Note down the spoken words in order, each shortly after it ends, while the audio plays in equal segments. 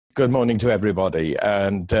Good morning to everybody.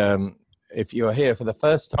 And if you're here for the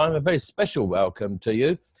first time, a very special welcome to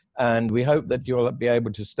you. And we hope that you'll be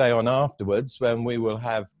able to stay on afterwards when we will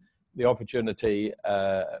have the opportunity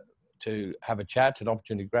to have a chat, an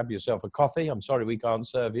opportunity to grab yourself a coffee. I'm sorry we can't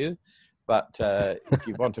serve you, but if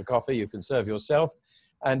you want a coffee, you can serve yourself.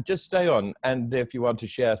 And just stay on. And if you want to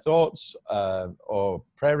share thoughts or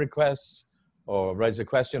prayer requests or raise a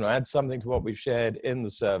question or add something to what we've shared in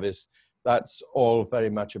the service, that's all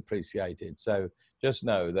very much appreciated. So just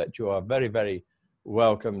know that you are very, very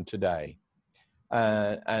welcome today.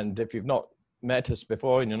 And if you've not met us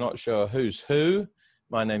before and you're not sure who's who,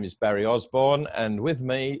 my name is Barry Osborne, and with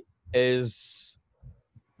me is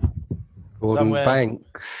Gordon somewhere...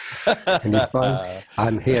 Banks. Can you find?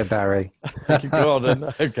 I'm here, Barry. Thank you,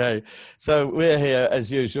 Gordon. Okay, so we're here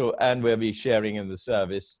as usual, and we'll be sharing in the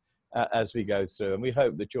service as we go through, and we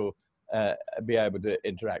hope that you'll be able to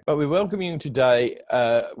interact. But we welcome you today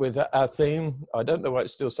with our theme. I don't know why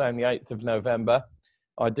it's still saying the 8th of November.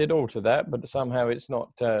 I did alter that, but somehow it's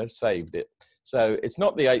not saved it. So it's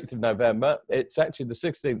not the 8th of November. It's actually the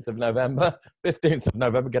 16th of November, 15th of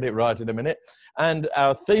November, get it right in a minute. And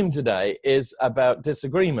our theme today is about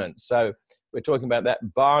disagreements. So we're talking about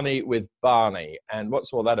that Barney with Barney. And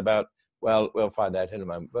what's all that about? Well, we'll find out in a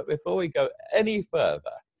moment. But before we go any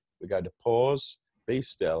further, we're going to pause, be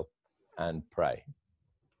still, and pray.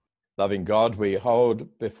 Loving God, we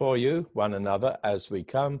hold before you one another as we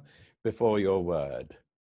come before your word.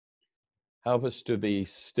 Help us to be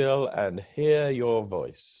still and hear your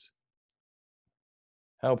voice.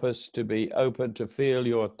 Help us to be open to feel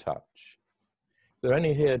your touch. If there are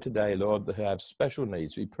any here today, Lord, that have special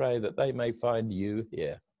needs, we pray that they may find you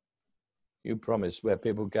here. You promise where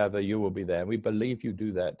people gather, you will be there. And we believe you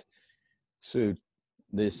do that through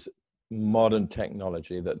this modern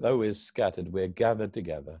technology, that though we're scattered, we're gathered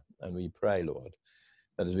together. And we pray, Lord,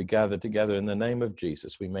 that as we gather together in the name of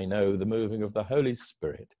Jesus, we may know the moving of the Holy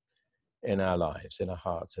Spirit in our lives, in our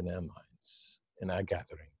hearts, in our minds, in our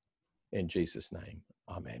gathering. In Jesus' name,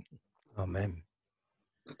 amen. Amen.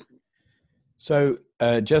 So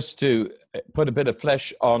just to put a bit of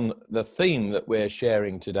flesh on the theme that we're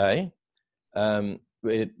sharing today,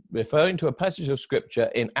 we're referring to a passage of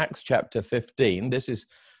scripture in Acts chapter 15. This is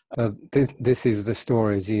the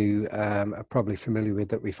stories you are probably familiar with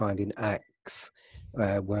that we find in Acts,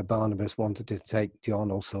 where Barnabas wanted to take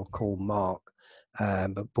John, also called Mark,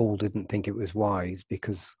 but Paul didn't think it was wise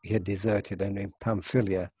because he had deserted and in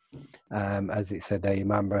Pamphylia, as it said there, you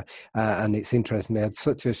remember. And it's interesting, they had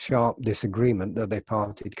such a sharp disagreement that they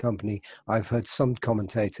parted company. I've heard some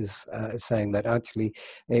commentators saying that actually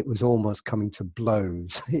it was almost coming to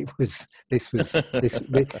blows. This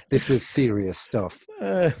was serious stuff,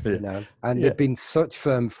 you know. And they've been such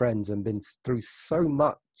firm friends and been through so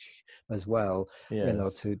much as well, yes. You know,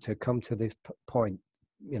 to come to this point,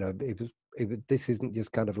 you know, this isn't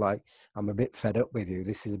just kind of like, I'm a bit fed up with you.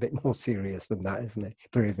 This is a bit more serious than that, isn't it?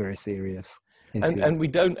 Very, very serious. And we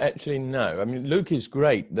don't actually know. I mean, Luke is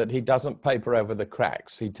great that he doesn't paper over the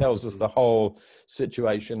cracks. He tells us the whole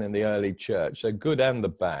situation in the early church, so good and the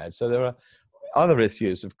bad. So there are other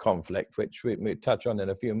issues of conflict, which we touch on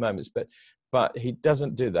in a few moments, but he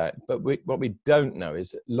doesn't do that. But what we don't know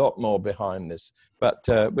is a lot more behind this. But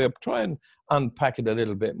we'll try and unpack it a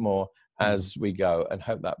little bit more as we go and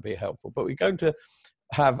hope that'll be helpful. But we're going to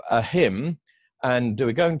have a hymn, and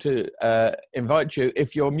we're going to invite you,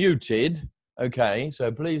 if you're muted, okay,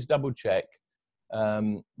 so please double check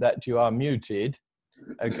that you are muted,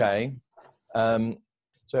 okay. So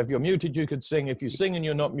if you're muted, you could sing. If you sing and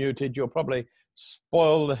you're not muted, you'll probably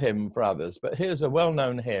spoil the hymn for others. But here's a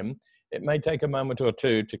well-known hymn. It may take a moment or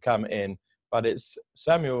two to come in, but it's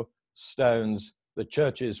Samuel Stone's "The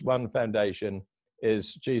Church's One Foundation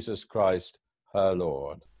is Jesus Christ, her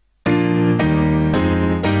Lord." So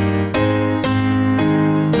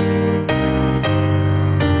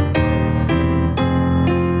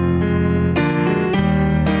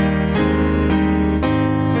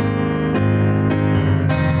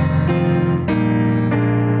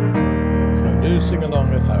do sing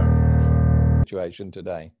along at home. Situation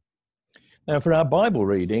today. Now for our Bible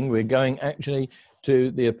reading, we're going actually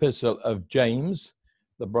to the epistle of James,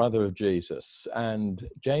 the brother of Jesus, and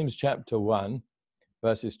James chapter 1,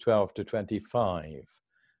 verses 12 to 25.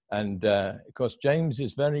 And of course, James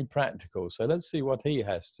is very practical. So let's see what he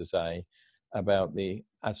has to say about the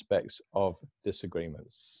aspects of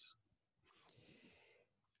disagreements.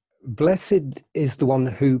 Blessed is the one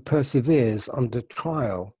who perseveres under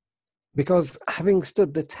trial, because having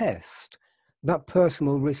stood the test, that person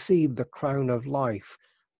will receive the crown of life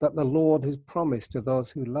that the Lord has promised to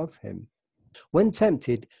those who love him. When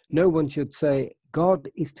tempted, no one should say, God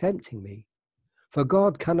is tempting me. For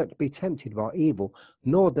God cannot be tempted by evil,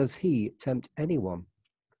 nor does he tempt anyone.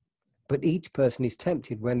 But each person is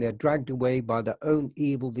tempted when they are dragged away by their own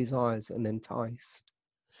evil desires and enticed.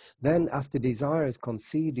 Then after desire is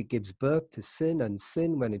conceived, it gives birth to sin, and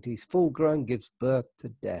sin, when it is full grown, gives birth to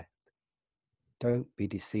death. Don't be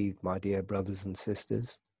deceived, my dear brothers and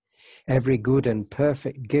sisters. Every good and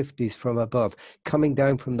perfect gift is from above, coming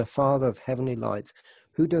down from the Father of heavenly lights,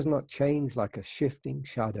 who does not change like a shifting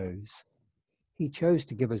shadows. He chose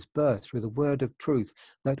to give us birth through the word of truth,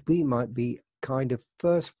 that we might be kind of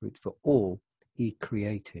first fruit for all he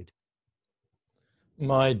created.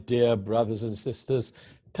 My dear brothers and sisters,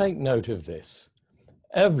 take note of this.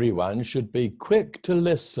 Everyone should be quick to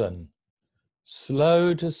listen,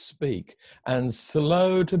 slow to speak, and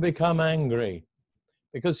slow to become angry,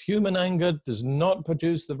 because human anger does not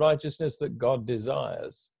produce the righteousness that God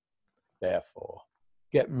desires. Therefore,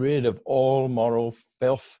 get rid of all moral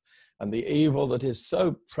filth and the evil that is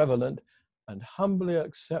so prevalent, and humbly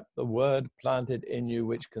accept the word planted in you,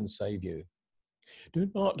 which can save you. Do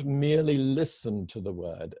not merely listen to the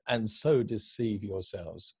word and so deceive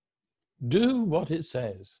yourselves. Do what it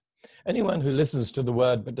says. Anyone who listens to the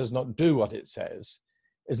word but does not do what it says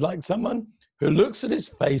is like someone who looks at his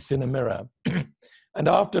face in a mirror and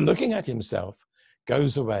after looking at himself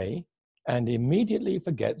goes away and immediately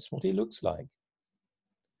forgets what he looks like.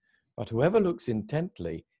 But whoever looks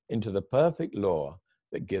intently into the perfect law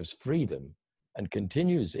that gives freedom and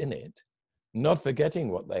continues in it, not forgetting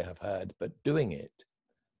what they have heard, but doing it,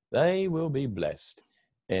 they will be blessed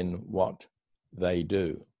in what they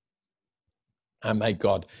do. And may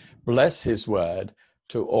God bless his word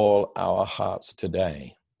to all our hearts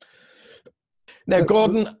today. Now, So,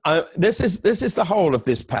 Gordon, this is the whole of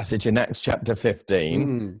this passage in Acts chapter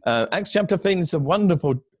 15. Acts chapter 15 is a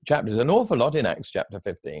wonderful chapter. There's an awful lot in Acts chapter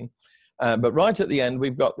 15. But right at the end,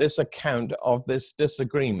 we've got this account of this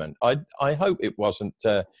disagreement. I hope it wasn't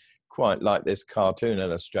quite like this cartoon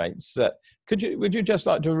illustrates. Would you just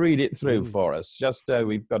like to read it through for us, just so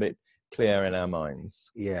we've got it clear in our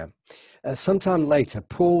minds? Yeah. Sometime later,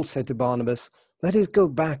 Paul said to Barnabas, "Let us go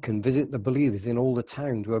back and visit the believers in all the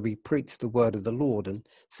towns where we preach the word of the Lord and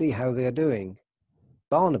see how they are doing."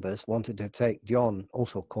 Barnabas wanted to take John,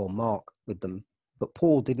 also called Mark, with them, but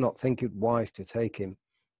Paul did not think it wise to take him,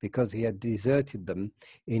 because he had deserted them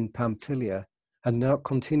in Pamphylia and not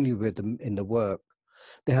continued with them in the work.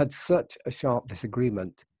 They had such a sharp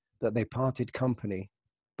disagreement that they parted company.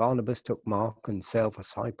 Barnabas took Mark and sailed for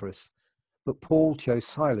Cyprus, but Paul chose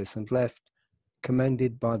Silas and left,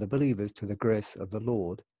 commended by the believers to the grace of the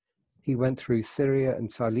Lord. He went through Syria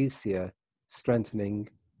and Cilicia, strengthening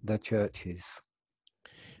the churches.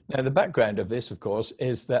 Now, the background of this, of course,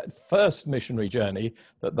 is that first missionary journey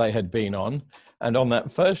that they had been on. And on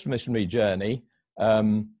that first missionary journey,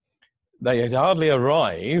 they had hardly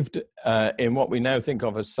arrived in what we now think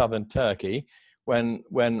of as southern Turkey when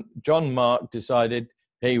John Mark decided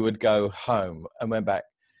he would go home and went back.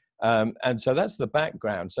 And so that's the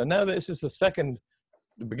background. So now this is the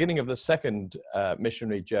beginning of the second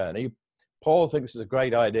missionary journey. Paul thinks it's a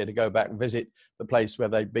great idea to go back and visit the place where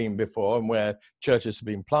they've been before and where churches have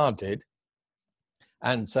been planted.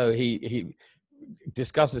 And so he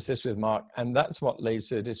discusses this with Mark, and that's what leads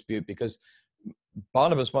to a dispute, because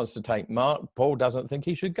Barnabas wants to take Mark. Paul doesn't think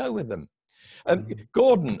he should go with them.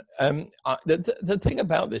 Gordon, the thing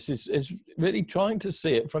about this is really trying to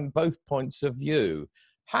see it from both points of view.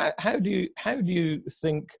 How do you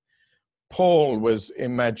think Paul was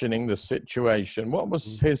imagining the situation? What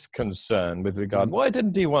was his concern with regard? Why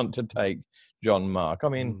didn't he want to take John Mark? I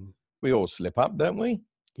mean, we all slip up, don't we?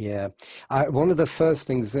 Yeah. One of the first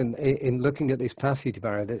things in looking at this passage,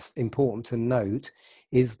 Barry, that's important to note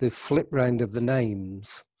is the flip round of the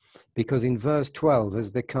names. Because in verse 12,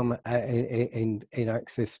 as they come in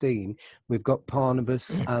Acts 15, we've got Barnabas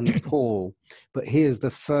and Paul. But here's the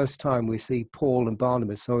first time we see Paul and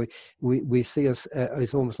Barnabas. So we see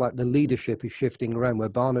it's almost like the leadership is shifting around, where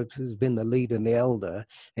Barnabas has been the leader and the elder.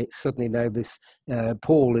 It's suddenly now this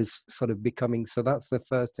Paul is sort of becoming. So that's the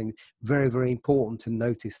first thing. Very, very important to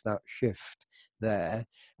notice that shift there.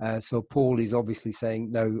 So Paul is obviously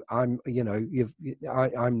saying, no, I'm now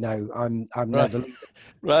Right. the leader.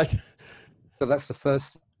 Right. So that's the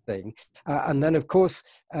first thing. And then, of course,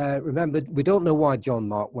 remember, we don't know why John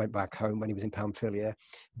Mark went back home when he was in Pamphylia,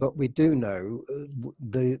 but we do know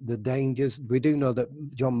the dangers. We do know that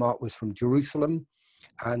John Mark was from Jerusalem.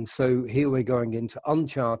 And so here we're going into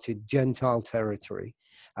uncharted Gentile territory.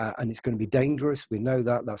 And it's going to be dangerous. We know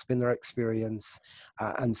that. That's been their experience.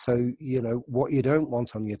 And so, what you don't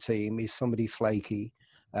want on your team is somebody flaky,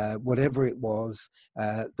 whatever it was,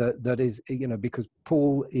 that is, because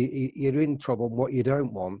Paul, you're in trouble. What you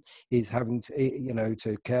don't want is having to,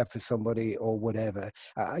 to care for somebody or whatever.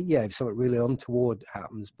 Yeah, if something really untoward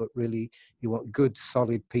happens, but really you want good,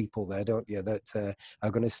 solid people there, don't you, that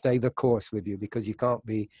are going to stay the course with you, because you can't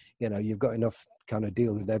be, you've got enough kind of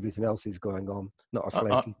deal with everything else is going on, not a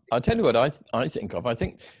flaky. I'll tell you what I think of. I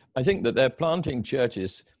think that they're planting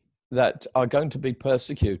churches that are going to be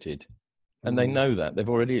persecuted. And they know that. They've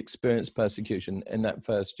already experienced persecution in that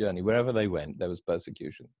first journey. Wherever they went, there was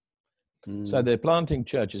persecution. So they're planting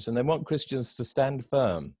churches, and they want Christians to stand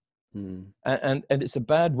firm. And it's a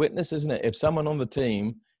bad witness, isn't it? If someone on the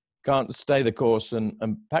team can't stay the course and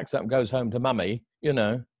packs up and goes home to mummy,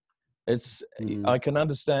 it's. I can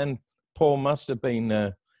understand Paul must have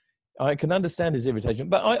been. I can understand his irritation,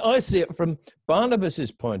 but I see it from Barnabas's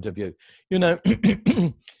point of view.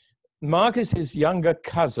 Mark is his younger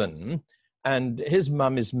cousin, and his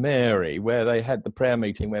mum is Mary, where they had the prayer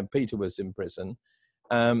meeting when Peter was in prison.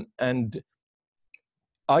 And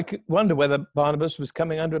I could wonder whether Barnabas was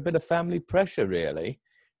coming under a bit of family pressure, really.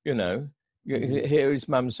 Hear his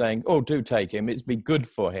mum saying, "Oh, do take him. It'd be good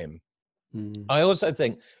for him." I also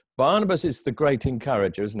think Barnabas is the great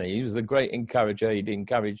encourager, isn't he? He was the great encourager. He'd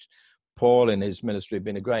encouraged Paul in his ministry,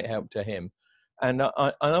 been a great help to him. And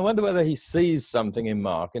I wonder whether he sees something in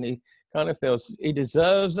Mark, and he kind of feels he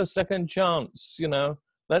deserves a second chance.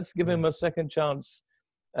 Let's give him a second chance.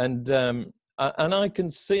 And I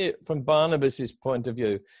can see it from Barnabas's point of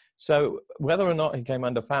view. So whether or not he came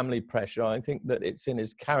under family pressure, I think that it's in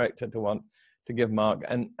his character to want to give Mark,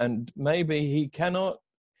 and maybe he can't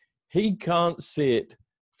see it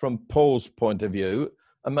from Paul's point of view,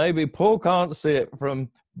 and maybe Paul can't see it from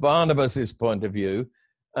Barnabas's point of view,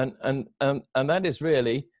 and that is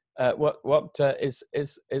really what is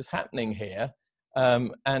happening here, so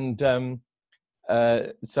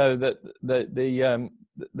that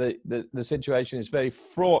the situation is very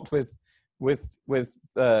fraught with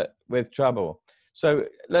trouble. So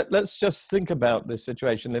let's just think about this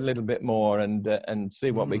situation a little bit more and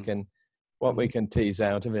see what we can tease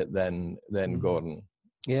out of it then, Gordon.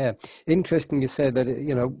 Yeah, interesting. You said that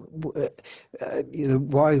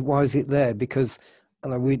why is it there? Because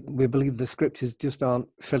we believe the scriptures just aren't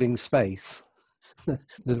filling space.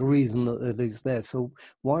 There's a reason that it is there. So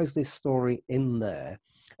why is this story in there?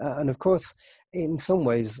 And of course, in some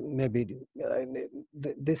ways, maybe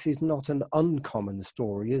this is not an uncommon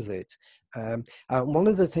story, is it? One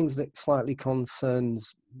of the things that slightly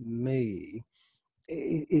concerns me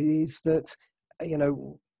is that,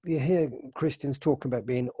 you hear Christians talk about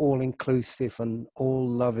being all-inclusive and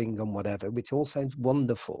all-loving and whatever, which all sounds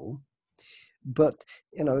wonderful. But,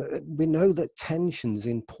 we know that tension's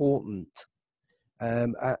important.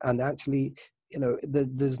 And actually,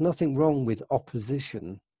 there's nothing wrong with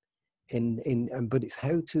opposition but it's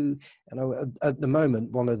how to, at the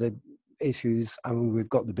moment, one of the issues, we've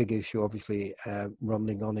got the big issue obviously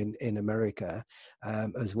rumbling on in America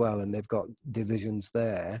as well, and they've got divisions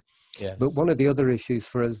there. Yes. But one of the other issues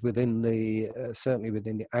for us within certainly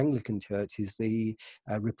within the Anglican Church is the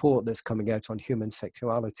report that's coming out on human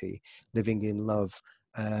sexuality, living in love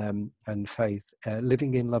and faith,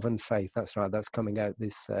 living in love and faith. That's right. That's coming out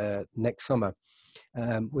this next summer,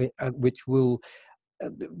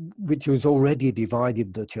 which was already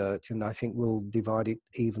divided the church, and I think will divide it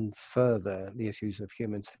even further, the issues of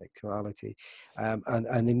human sexuality.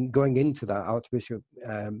 And in going into that, Archbishop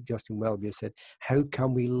Justin Welby said, how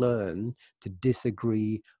can we learn to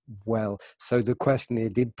disagree well? So the question here,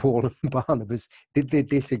 did Paul and Barnabas, did they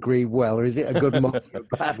disagree well, or is it a good model or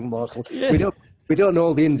a bad model? Yeah. We don't know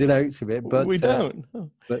all the ins and outs of it, but we don't.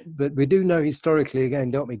 But we do know historically,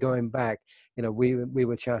 again, don't we? Going back, we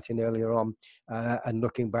were chatting earlier on and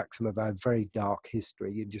looking back some of our very dark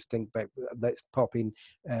history. You just think back. Let's pop in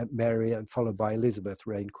Mary and followed by Elizabeth,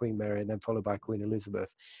 reigned Queen Mary, and then followed by Queen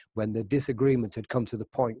Elizabeth, when the disagreement had come to the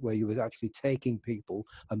point where you were actually taking people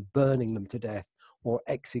and burning them to death or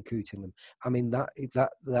executing them. I mean, that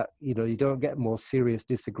you don't get more serious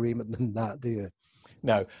disagreement than that, do you?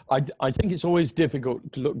 No, I think it's always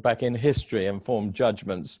difficult to look back in history and form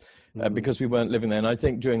judgments because we weren't living there. And I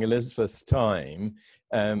think during Elizabeth's time,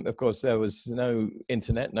 of course, there was no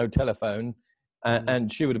internet, no telephone,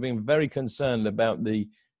 and she would have been very concerned about the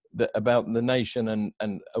nation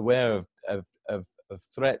and aware of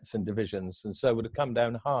threats and divisions, and so would have come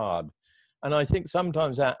down hard. And I think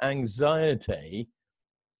sometimes our anxiety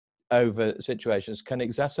over situations can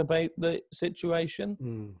exacerbate the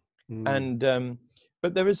situation. And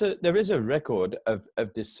but there is a record of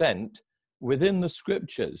dissent within the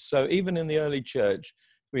scriptures. So even in the early church,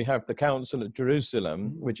 we have the Council at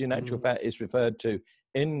Jerusalem, which in actual fact is referred to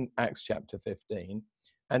in Acts chapter 15.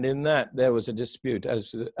 And in that, there was a dispute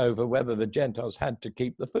over whether the Gentiles had to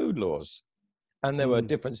keep the food laws. And there were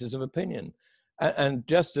differences of opinion. And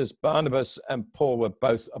just as Barnabas and Paul were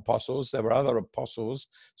both apostles, there were other apostles.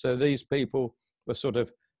 So these people were sort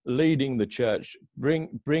of leading the church,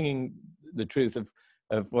 bringing the truth of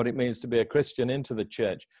what it means to be a Christian into the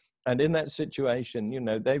church. And in that situation, you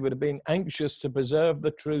know, they would have been anxious to preserve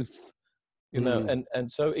the truth, you know,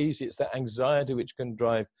 and so easy. It's that anxiety which can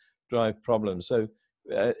drive problems. So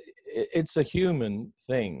it's a human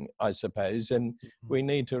thing, I suppose, and we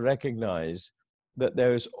need to recognize that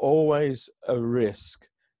there is always a risk.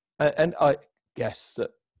 And I guess that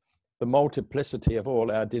the multiplicity of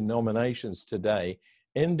all our denominations today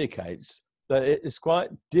indicates that it is quite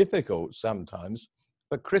difficult sometimes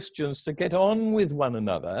for Christians to get on with one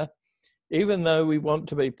another, even though we want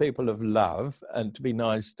to be people of love and to be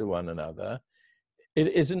nice to one another. It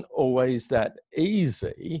isn't always that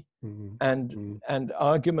easy, and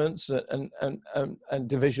arguments and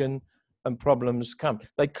division and problems come.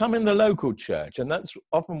 They come in the local church, and that's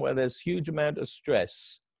often where there's huge amount of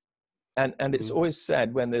stress, and it's always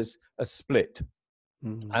sad when there's a split,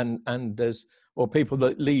 and there's or people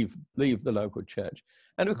that leave the local church,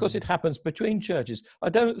 and of course it happens between churches. I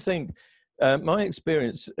don't think my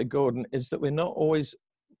experience, Gordon, is that we're not always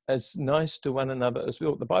as nice to one another as we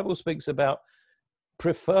ought. The Bible speaks about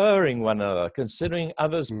preferring one another, considering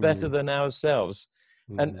others better than ourselves.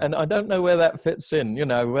 And I don't know where that fits in, you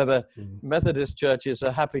know, whether Methodist churches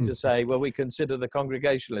are happy to say, well, we consider the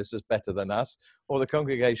Congregationalists as better than us, or the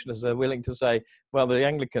Congregationalists are willing to say, well, the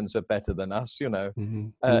Anglicans are better than us, you know.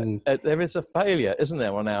 There is a failure, isn't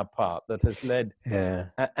there, on our part that has led.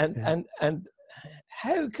 And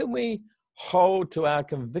how can we hold to our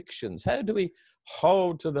convictions? How do we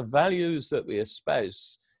hold to the values that we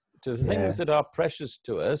espouse, to the things that are precious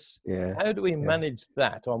to us? How do we manage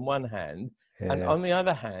that on one hand, and on the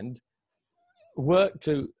other hand, work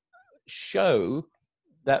to show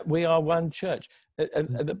that we are one church?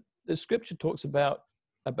 And the scripture talks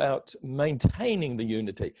about maintaining the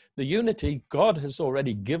unity. The unity God has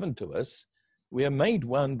already given to us. We are made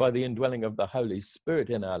one by the indwelling of the Holy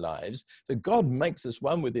Spirit in our lives. So God makes us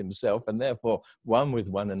one with himself and therefore one with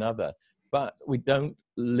one another. But we don't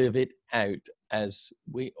live it out as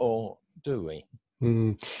we ought, do we?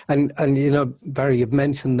 And you know, Barry, you've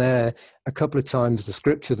mentioned there a couple of times the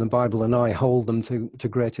scripture, the Bible, and I hold them to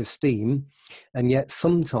great esteem, and yet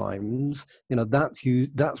sometimes, you know, that's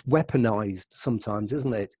weaponized sometimes,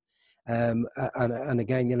 isn't it? And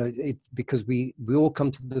again, you know, it's because we all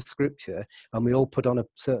come to the scripture and we all put on a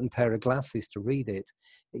certain pair of glasses to read it,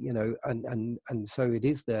 you know, and so it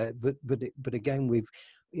is there. But again, we've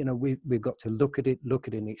got to look at it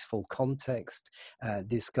in its full context,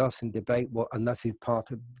 discuss and debate and that's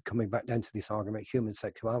part of coming back down to this argument, human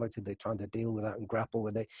sexuality. They're trying to deal with that and grapple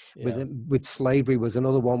with it. With slavery was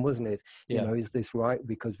another one, wasn't it? You know, is this right?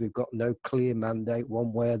 Because we've got no clear mandate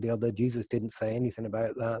one way or the other. Jesus didn't say anything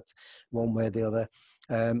about that one way or the other.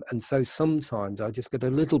 And so sometimes I just get a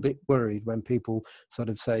little bit worried when people sort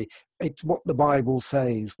of say, it's what the Bible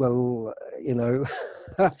says. Well, you know,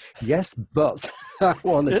 yes, but I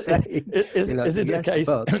want to say, is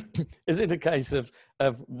it a case of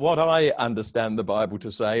what I understand the Bible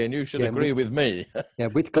to say, and you should agree with me?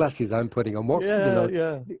 Which glasses I'm putting on. What's you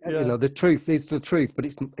know, the truth is the truth, but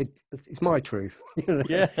it's my truth. You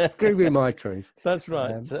know, agree with my truth. That's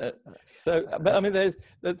right. But I mean, there's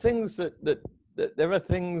the things that there are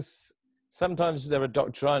things. Sometimes there are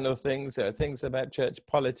doctrinal things. There are things about church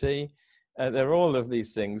polity. There are all of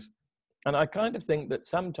these things. And I kind of think that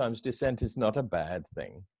sometimes dissent is not a bad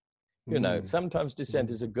thing. You know, sometimes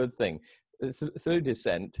dissent is a good thing. Through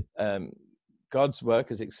dissent, God's work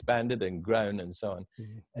has expanded and grown and so on.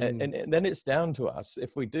 And then it's down to us,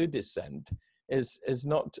 if we do dissent, is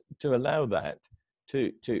not to allow that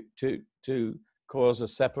to cause a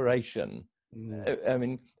separation. I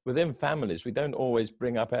mean, within families, we don't always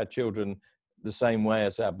bring up our children the same way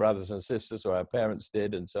as our brothers and sisters or our parents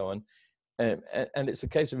did and so on. And it's a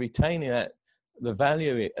case of retaining the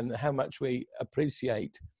value and how much we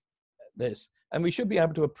appreciate this. And we should be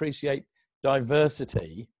able to appreciate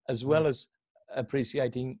diversity as well as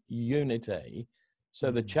appreciating unity.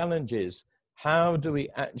 So the challenge is, how do we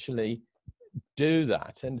actually do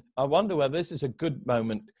that? And I wonder whether this is a good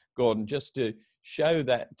moment, Gordon, just to show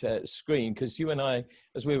that screen, because you and I,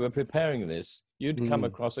 as we were preparing this, you'd come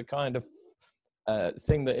across a kind of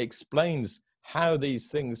thing that explains how these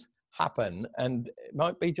things happen, and it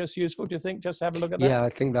might be just useful, do you think, just to have a look at that? Yeah, I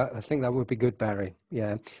think that would be good, Barry.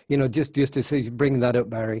 Yeah, just to see you bring that up,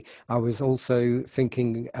 Barry. I was also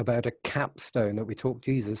thinking about a capstone that we talked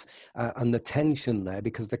Jesus and the tension there,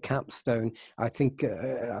 because the capstone, I think,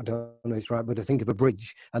 I don't know if it's right, but I think of a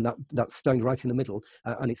bridge and that stone right in the middle,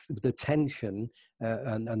 and it's the tension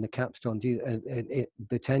and the capstone.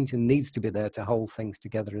 The tension needs to be there to hold things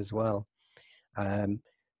together as well.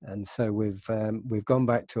 And so we've gone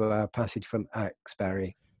back to our passage from Acts,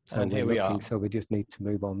 Barry. So And here we are. So we just need to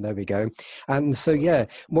move on. There we go. And so, yeah,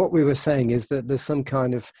 what we were saying is that there's some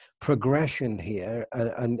kind of progression here.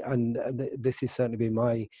 And this has certainly been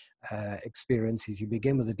my experience. Is you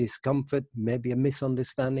begin with a discomfort, maybe a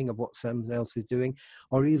misunderstanding of what someone else is doing,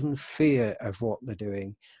 or even fear of what they're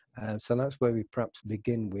doing. So that's where we perhaps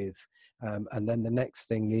begin with. And then the next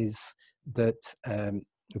thing is that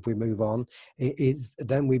if we move on,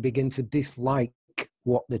 then we begin to dislike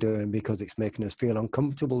what they're doing because it's making us feel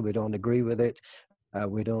uncomfortable. We don't agree with it.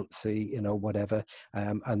 We don't see, whatever.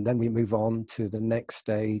 And then we move on to the next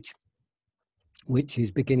stage, which is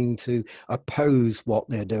beginning to oppose what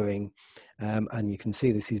they're doing. And you can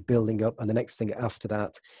see this is building up. And the next thing after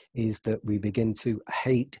that is that we begin to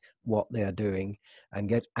hate what they're doing and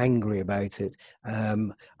get angry about it.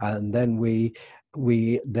 And then we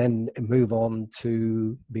then move on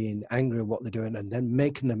to being angry at what they're doing and then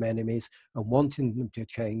making them enemies and wanting them to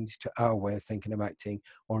change to our way of thinking and acting.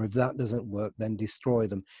 Or if that doesn't work, then destroy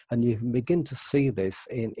them. And you can begin to see this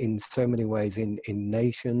in so many ways, in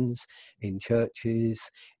nations, in churches,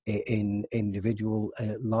 in individual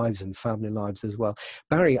lives and family lives as well.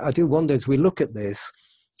 Barry, I do wonder as we look at this,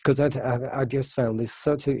 because I just found this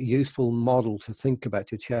such a useful model to think about,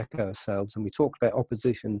 to check ourselves. And we talked about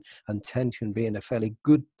opposition and tension being a fairly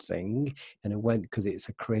good thing in a way, because it's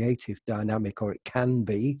a creative dynamic, or it can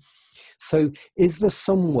be. So is there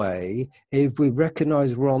some way, if we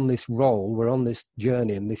recognize we're on this roll, we're on this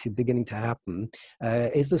journey, and this is beginning to happen,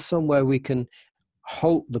 is there some way we can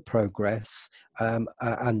halt the progress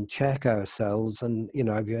and check ourselves? And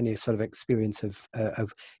have you any sort of experience of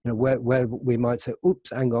where we might say,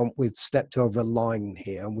 oops, hang on, we've stepped over a line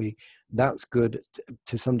here, and that's good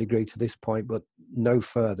to some degree to this point, but no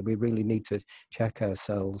further. We really need to check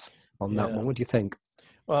ourselves on that one. What do you think?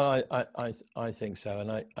 Well, I think so.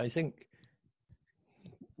 And I think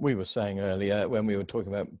we were saying earlier when we were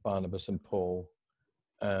talking about Barnabas and Paul,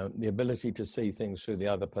 the ability to see things through the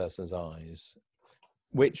other person's eyes,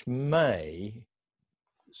 which may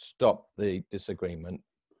stop the disagreement,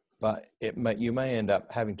 but you may end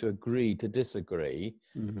up having to agree to disagree.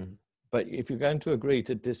 Mm-hmm. But if you're going to agree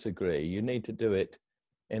to disagree, you need to do it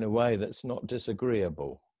in a way that's not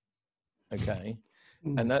disagreeable. Okay?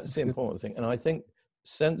 And that's the important thing. And I think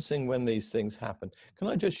sensing when these things happen. Can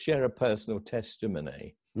I just share a personal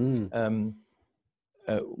testimony? When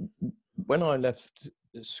I left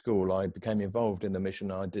school, I became involved in the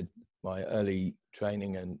mission. I did my early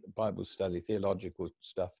training and Bible study, theological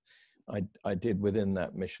stuff. I did within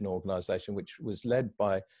that mission organization, which was led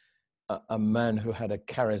by a man who had a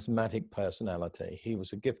charismatic personality. He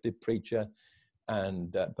was a gifted preacher,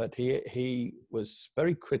 but he was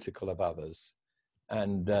very critical of others.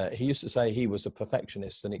 And he used to say he was a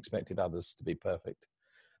perfectionist and expected others to be perfect.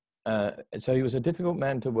 So he was a difficult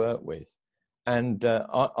man to work with. And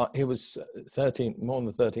he was more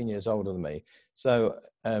than 13 years older than me. So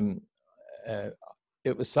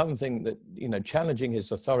it was something that, challenging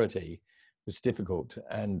his authority was difficult.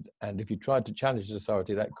 And if you tried to challenge his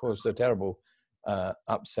authority, that caused a terrible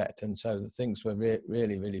upset. And so things were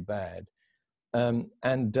really, really bad. On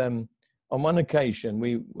one occasion,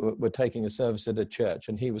 we were taking a service at a church,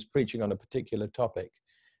 and he was preaching on a particular topic.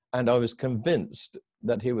 And I was convinced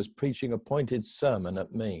that he was preaching a pointed sermon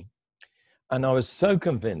at me. And I was so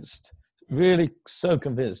convinced, really so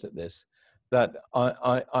convinced at this, that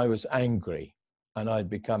I was angry, and I'd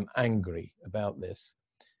become angry about this.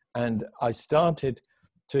 And I started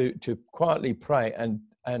to quietly pray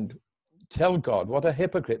and tell God what a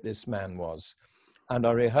hypocrite this man was. And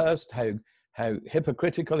I rehearsed how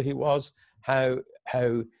hypocritical he was, how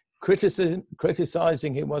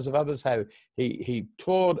criticizing he was of others, how he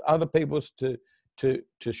tore other people's to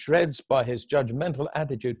shreds by his judgmental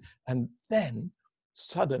attitude. And then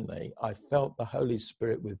suddenly I felt the Holy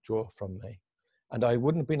Spirit withdraw from me. And I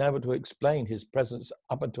wouldn't have been able to explain his presence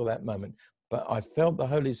up until that moment, but I felt the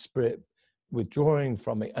Holy Spirit withdrawing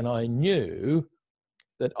from me. And I knew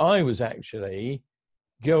that I was actually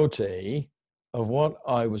guilty of what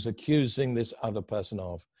I was accusing this other person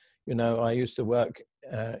of. I used to work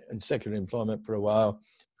in secular employment for a while.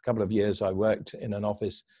 For a couple of years, I worked in an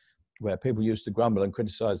office where people used to grumble and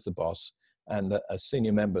criticize the boss. and that a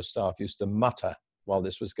senior member of staff used to mutter while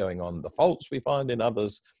this was going on, "The faults we find in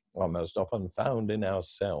others are most often found in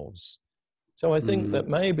ourselves." So I think that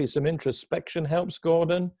maybe some introspection helps,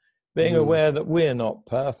 Gordon, being aware that we're not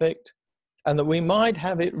perfect and that we might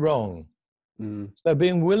have it wrong. So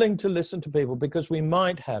being willing to listen to people because we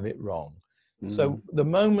might have it wrong. So the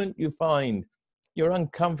moment you find you're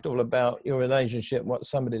uncomfortable about your relationship, what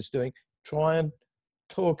somebody's doing, try and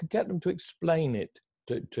talk, get them to explain it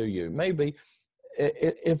to you. Maybe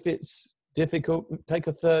if it's difficult, take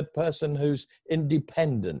a third person who's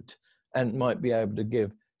independent and might be able to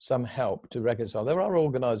give some help to reconcile. There are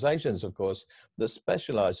organizations, of course, that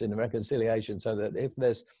specialize in reconciliation, so that if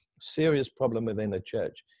there's serious problem within a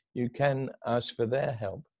church, you can ask for their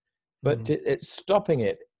help. But it's stopping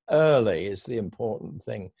it early is the important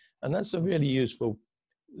thing. And that's a really useful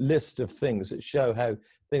list of things that show how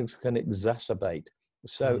things can exacerbate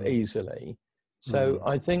so easily. So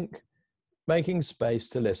I think making space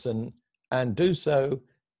to listen and do so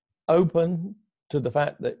open to the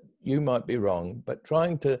fact that you might be wrong, but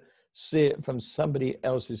trying to see it from somebody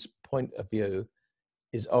else's point of view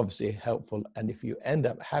is obviously helpful. And if you end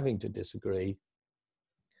up having to disagree,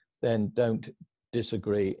 then don't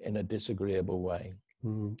disagree in a disagreeable way.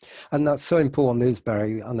 And that's so important, is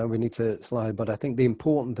Barry. I know we need to slide, but I think the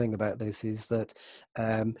important thing about this is that,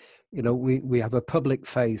 you know, we have a public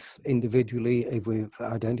face individually if we've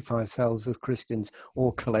identified ourselves as Christians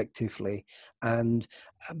or collectively. And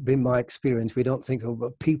in my experience, we don't think of,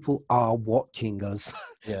 people are watching us.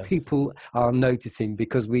 Yes. People are noticing,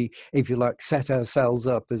 because we, if you like, set ourselves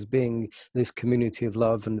up as being this community of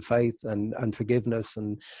love and faith and forgiveness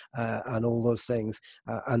and all those things.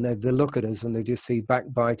 And they look at us and they just see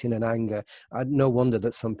backbiting and anger. No wonder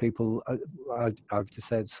that some people, I've just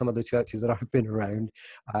said, some of the churches that I've been around,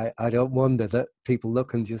 I don't wonder that people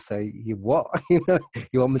look and just say, "You what? You know,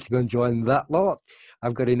 you want me to go and join that lot?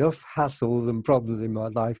 I've got enough hassles and problems in my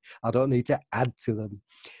life. I don't need to add to them."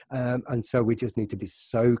 And so we just need to be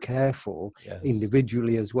so careful, Yes.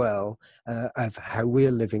 individually as well, of how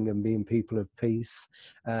we're living and being people of peace.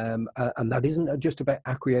 And that isn't just about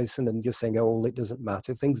acquiescing and just saying, "Oh, it doesn't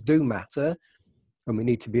matter." Things do matter, and we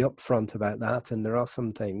need to be upfront about that. And there are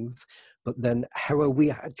some things, but then how are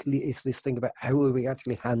we actually, it's this thing about how are we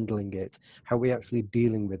actually handling it? How are we actually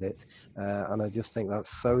dealing with it? And I just think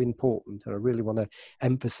that's so important. And I really want to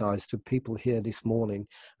emphasize to people here this morning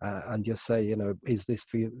and just say, you know, is this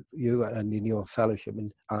for you and in your fellowship?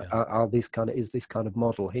 And is this kind of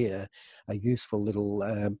model here a useful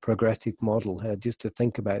little progressive model here, just to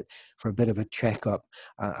think about for a bit of a checkup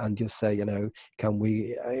and just say, you know, can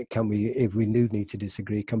we, if we do need to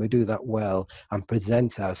disagree, can we do that well and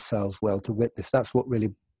present ourselves well to witness? That's what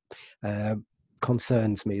really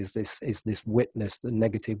concerns me, is this witness, the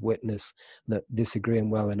negative witness, that disagreeing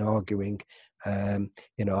well and arguing. You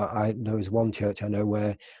know, there was one church I know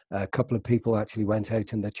where a couple of people actually went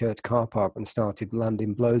out in the church car park and started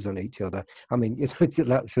landing blows on each other. I mean, you know,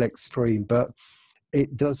 that's extreme, but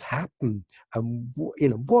it does happen. And you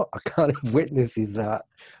know, what a kind of witness is that?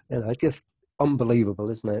 You know, just unbelievable,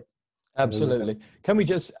 isn't it? Absolutely. Can we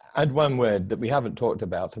just add one word that we haven't talked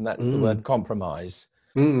about, and that's the word compromise.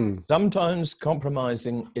 Sometimes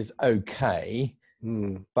compromising is okay,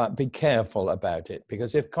 but be careful about it,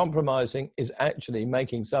 because if compromising is actually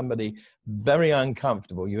making somebody very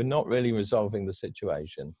uncomfortable, you're not really resolving the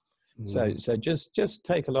situation. So just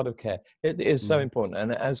take a lot of care. It is so important.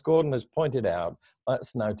 And as Gordon has pointed out,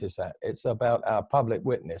 let's notice that it's about our public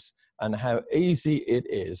witness and how easy it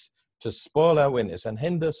is to spoil our witness and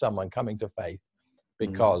hinder someone coming to faith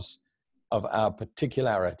because of our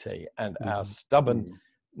particularity and our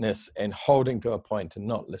stubbornness in holding to a point and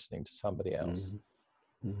not listening to somebody else.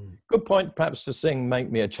 Good point, perhaps, to sing "Make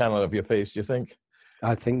Me a Channel of Your Peace," do you think?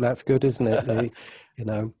 I think that's good, isn't it? You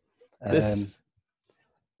know,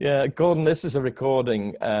 yeah, Gordon, this is a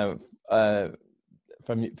recording from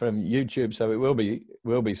YouTube, so it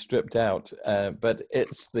will be stripped out. But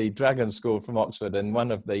it's the Dragon School from Oxford, and one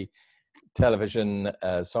of the television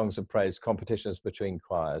songs of praise competitions between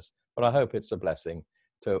choirs. But I hope it's a blessing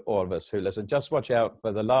to all of us who listen. Just watch out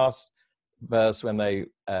for the last verse when they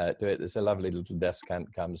do it. There's a lovely little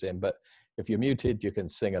descant comes in, but if you're muted, you can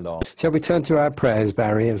sing along. Shall we turn to our prayers,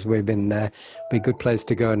 Barry, as we've been there? Be a good place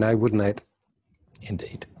to go now, wouldn't it?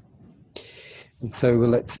 Indeed. And so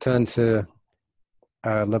let's turn to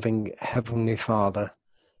our loving Heavenly Father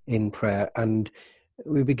in prayer. And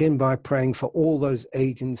we begin by praying for all those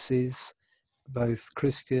agencies, both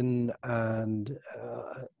Christian and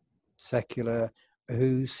secular,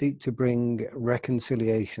 who seek to bring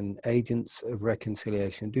reconciliation, agents of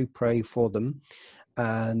reconciliation. Do pray for them.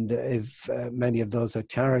 And if many of those are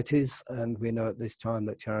charities, and we know at this time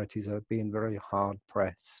that charities are being very hard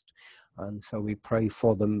pressed, and so we pray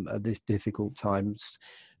for them at this difficult times.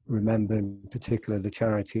 Remember in particular the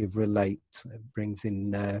charity of Relate. It brings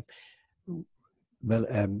in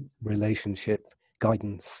relationship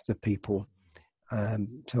guidance to people.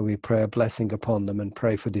 So we pray a blessing upon them and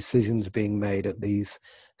pray for decisions being made at these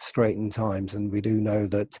straitened times. And we do know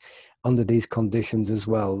that under these conditions as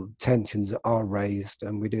well, tensions are raised,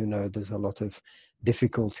 and we do know there's a lot of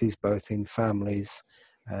difficulties both in families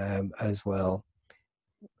as well.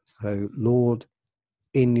 So Lord,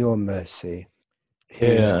 in your mercy,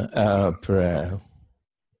 Hear our prayer.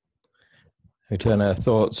 We turn our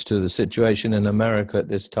thoughts to the situation in America at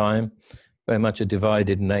this time, very much a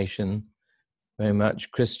divided nation, very much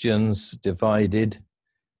Christians divided,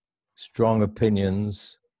 strong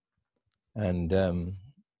opinions, and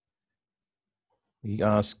we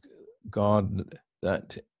ask God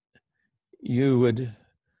that you would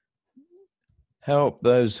help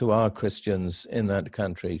those who are Christians in that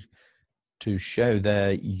country to show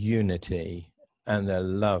their unity and their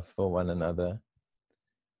love for one another.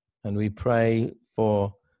 And we pray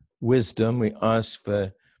for wisdom. We ask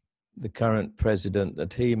for the current president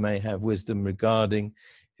that he may have wisdom regarding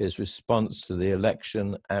his response to the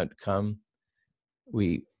election outcome.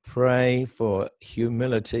 We pray for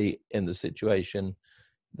humility in the situation,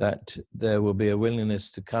 that there will be a willingness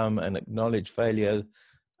to come and acknowledge failure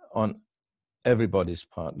on everybody's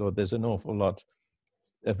part. Lord, there's an awful lot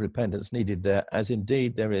of repentance needed there, as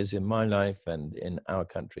indeed there is in my life and in our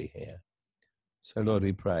country here. So, Lord,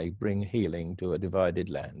 we pray, bring healing to a divided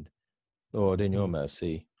land. Lord, in your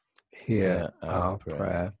mercy, hear our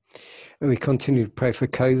prayer. We continue to pray for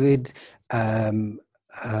COVID, and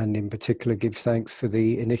in particular give thanks for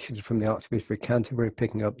the initiative from the Archbishop of Canterbury,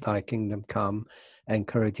 picking up Thy Kingdom Come,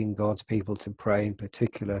 encouraging God's people to pray in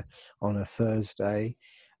particular on a Thursday.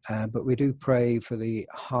 But we do pray for the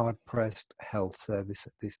hard-pressed health service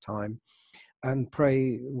at this time, and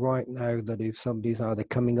pray right now that if somebody's either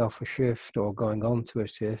coming off a shift or going on to a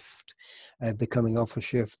shift, if they're coming off a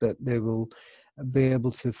shift, that they will be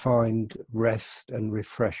able to find rest and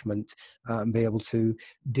refreshment and be able to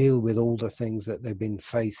deal with all the things that they've been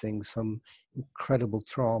facing, some incredible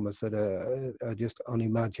traumas that are just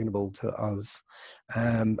unimaginable to us,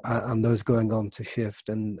 and those going on to shift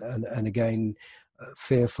and again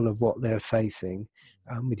fearful of what they're facing.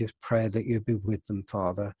 We just pray that you be with them,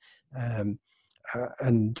 Father.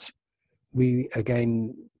 And we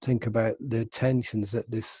again think about the tensions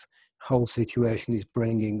that this whole situation is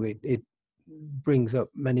bringing. It brings up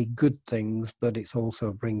many good things, but it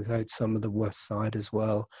also brings out some of the worst side as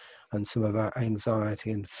well, and some of our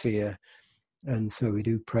anxiety and fear. And so we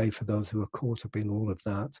do pray for those who are caught up in all of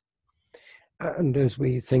that. And as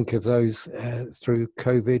we think of those through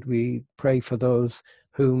COVID, we pray for those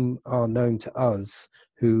whom are known to us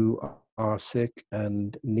who are sick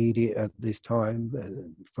and needy at this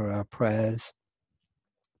time for our prayers.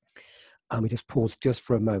 And we just pause just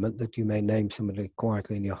for a moment that you may name somebody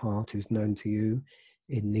quietly in your heart who's known to you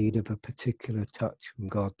in need of a particular touch from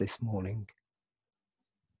God this morning.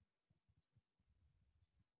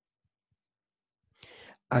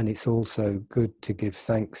 And it's also good to give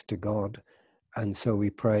thanks to God. And so we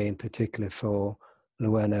pray in particular for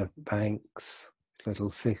Luana Banks, little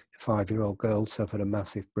 5-year-old girl, suffered a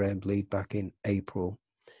massive brain bleed back in April,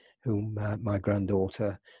 whom my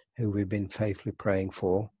granddaughter, who we've been faithfully praying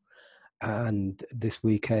for. And this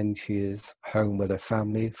weekend she is home with her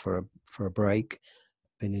family for a break,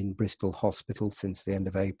 been in Bristol Hospital since the end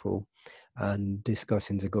of April, and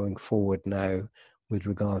discussions are going forward now with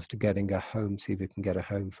regards to getting her home, see if we can get her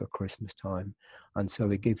home for Christmas time. And so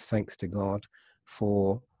we give thanks to God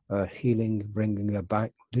for healing, bringing her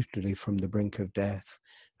back literally from the brink of death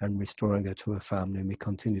and restoring her to her family. And we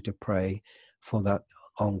continue to pray for that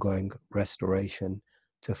ongoing restoration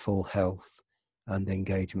to full health and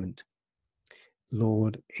engagement.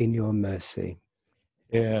 Lord, in your mercy,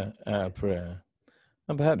 hear our prayer.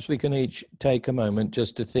 And perhaps we can each take a moment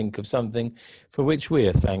just to think of something for which we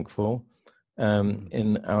are thankful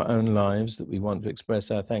in our own lives, that we want to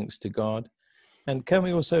express our thanks to God. And can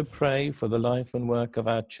we also pray for the life and work of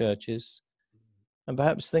our churches? And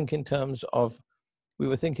perhaps think in terms of, we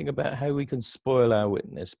were thinking about how we can spoil our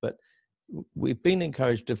witness, but we've been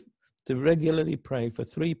encouraged to regularly pray for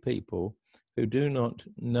 3 people who do not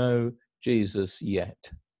know Jesus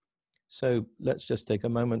yet. So let's just take a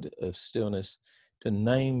moment of stillness to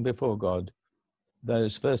name before God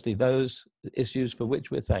those, firstly, those issues for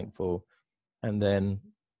which we're thankful, and then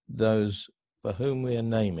those for whom we are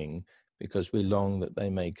naming because we long that they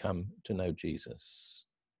may come to know Jesus.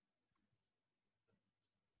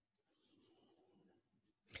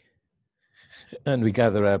 And we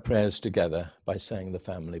gather our prayers together by saying the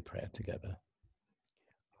family prayer together.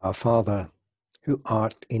 Our Father, who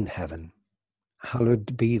art in heaven,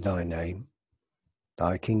 hallowed be thy name.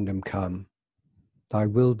 Thy kingdom come, thy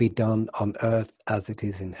will be done on earth as it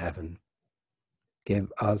is in heaven.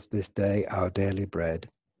 Give us this day our daily bread,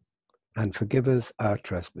 and forgive us our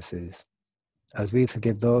trespasses, as we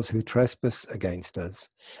forgive those who trespass against us.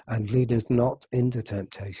 And lead us not into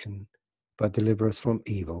temptation, but deliver us from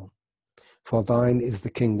evil. For thine is the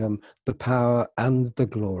kingdom, the power, and the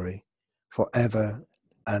glory, forever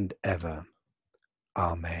and ever.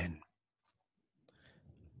 Amen.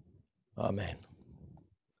 Amen.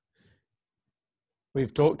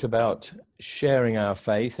 We've talked about sharing our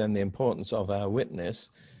faith and the importance of our witness.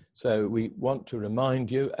 So we want to remind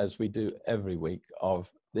you, as we do every week, of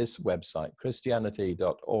this website,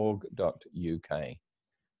 christianity.org.uk.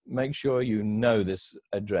 Make sure you know this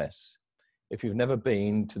address. If you've never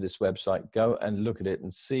been to this website, go and look at it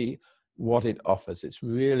and see what it offers. It's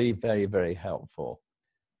really very, very helpful.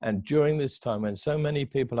 And during this time when so many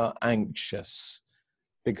people are anxious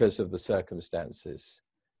because of the circumstances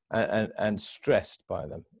and stressed by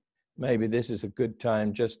them, maybe this is a good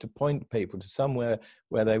time just to point people to somewhere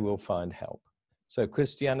where they will find help. So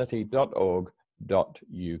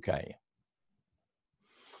christianity.org.uk.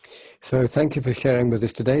 So thank you for sharing with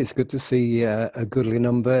us today. It's good to see a goodly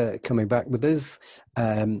number coming back with us.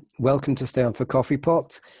 Welcome to Stay On for Coffee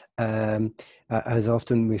Pot. As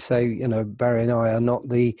often we say, you know, Barry and I are not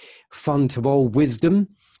the font of all wisdom.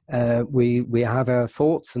 We have our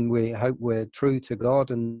thoughts, and we hope we're true to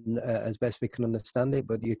God and as best we can understand it.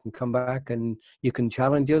 But you can come back and you can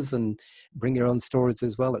challenge us and bring your own stories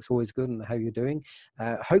as well. It's always good, and how you're doing.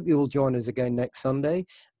 Hope you will join us again next Sunday.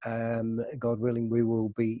 God willing, we will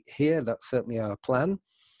be here. That's certainly our plan.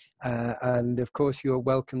 And of course, you're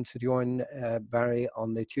welcome to join Barry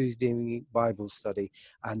on the Tuesday evening Bible study.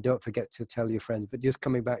 And don't forget to tell your friends. But just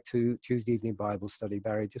coming back to Tuesday evening Bible study,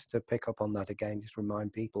 Barry, just to pick up on that again, just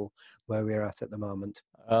remind people where we're at the moment.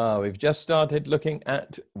 We've just started looking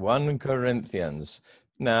at 1 Corinthians.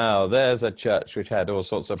 Now, there's a church which had all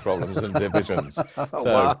sorts of problems and divisions. So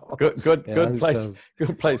Wow. good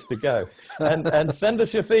place to go. And send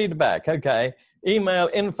us your feedback. Okay. Email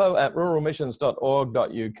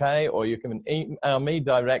info@ruralmissions.org.uk, or you can email me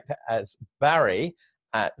direct as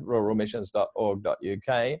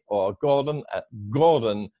barry@ruralmissions.org.uk, or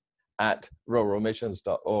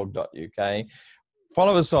gordon@ruralmissions.org.uk.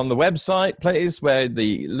 Follow us on the website, please, where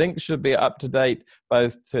the links should be up to date,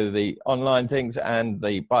 both to the online things and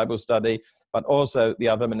the Bible study, but also the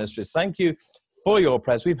other ministries. Thank you for your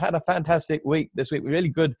prayers. We've had a fantastic week this week, really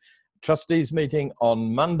good trustees meeting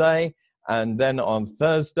on Monday. And then on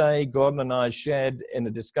Thursday, Gordon and I shared in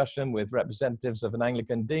a discussion with representatives of an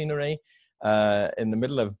Anglican deanery in the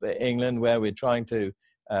middle of England, where we're trying to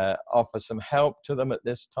offer some help to them at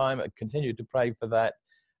this time. I continue to pray for that.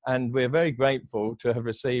 And we're very grateful to have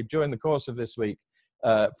received, during the course of this week,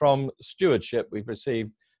 from stewardship, we've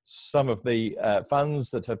received some of the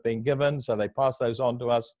funds that have been given, so they pass those on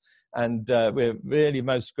to us. And we're really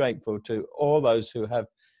most grateful to all those who have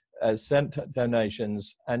sent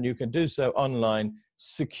donations, and you can do so online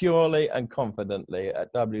securely and confidently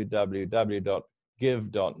at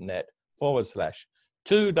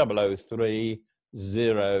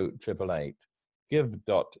www.give.net/20030888.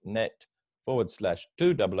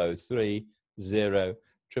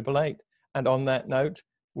 give.net/20030888. And on that note,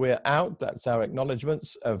 we're out. That's our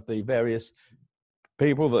acknowledgements of the various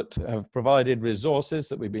people that have provided resources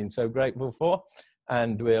that we've been so grateful for.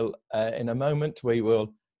 And we'll, in a moment, we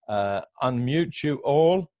will unmute you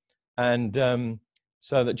all, and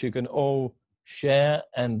so that you can all share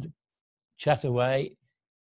and chat away